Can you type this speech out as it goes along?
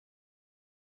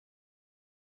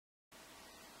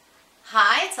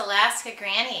Alaska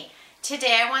Granny.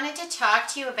 Today I wanted to talk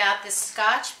to you about the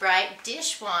Scotchbrite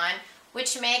Dishwand,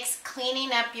 which makes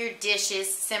cleaning up your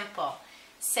dishes simple.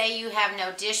 Say you have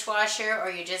no dishwasher or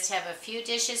you just have a few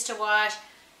dishes to wash,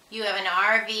 you have an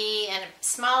RV and a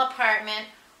small apartment,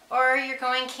 or you're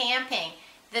going camping.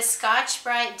 The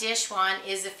Scotchbrite Dishwand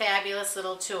is a fabulous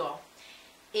little tool.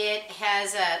 It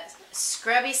has a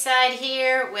scrubby side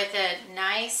here with a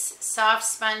nice soft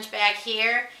sponge back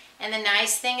here. And the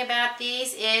nice thing about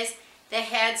these is the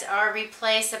heads are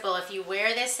replaceable. If you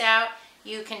wear this out,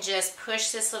 you can just push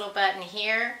this little button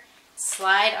here,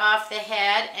 slide off the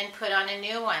head, and put on a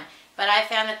new one. But I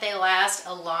found that they last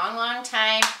a long, long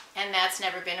time, and that's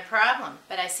never been a problem.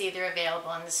 But I see they're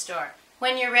available in the store.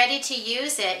 When you're ready to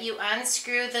use it, you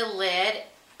unscrew the lid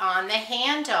on the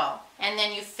handle, and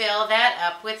then you fill that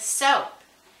up with soap.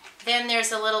 Then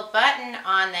there's a little button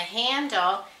on the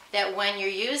handle that when you're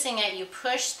using it, you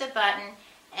push the button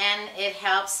and it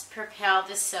helps propel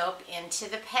the soap into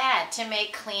the pad to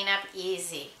make cleanup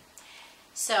easy.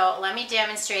 So let me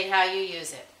demonstrate how you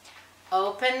use it.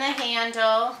 Open the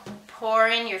handle, pour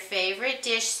in your favorite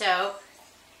dish soap.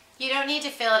 You don't need to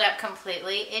fill it up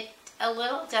completely. A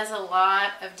little does a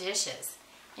lot of dishes,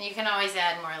 and you can always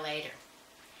add more later.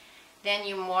 Then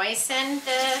you moisten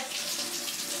the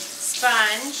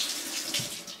sponge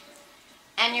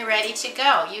and you're ready to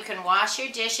go. You can wash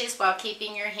your dishes while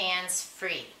keeping your hands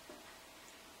free.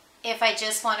 If I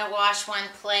just want to wash one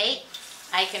plate,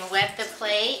 I can wet the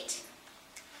plate,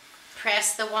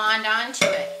 press the wand onto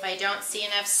it. If I don't see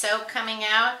enough soap coming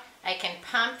out, I can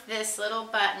pump this little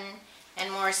button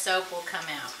and more soap will come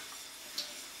out.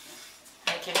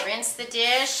 I can rinse the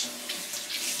dish,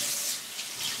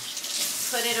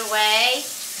 put it away,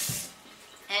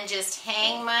 and just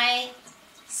hang my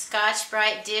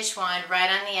Scotchbrite Dishwand right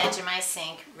on the edge of my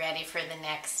sink, ready for the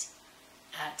next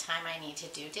time I need to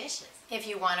do dishes. If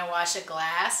you want to wash a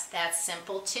glass, that's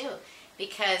simple too,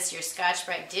 because your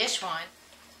Scotchbrite Dishwand,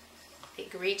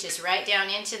 it reaches right down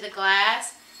into the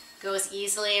glass, goes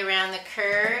easily around the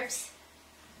curves,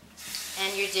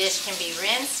 and your dish can be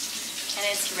rinsed and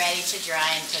it's ready to dry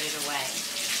and put it away.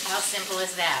 How simple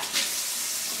is that?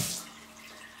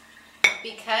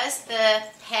 Because the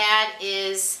pad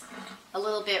is a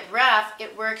little bit rough,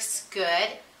 it works good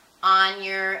on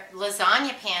your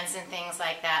lasagna pans and things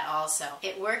like that also.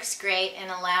 It works great and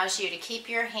allows you to keep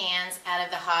your hands out of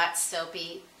the hot,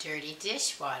 soapy, dirty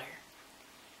dishwater.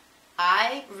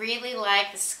 I really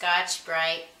like the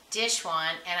Scotchbrite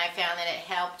Dishwand, and I found that it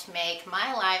helped make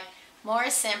my life more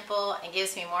simple and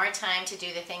gives me more time to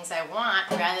do the things I want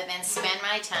rather than spend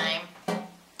my time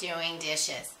doing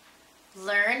dishes.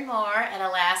 Learn more at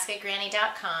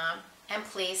alaskagranny.com, and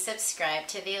please subscribe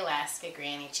to the Alaska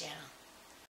Granny channel.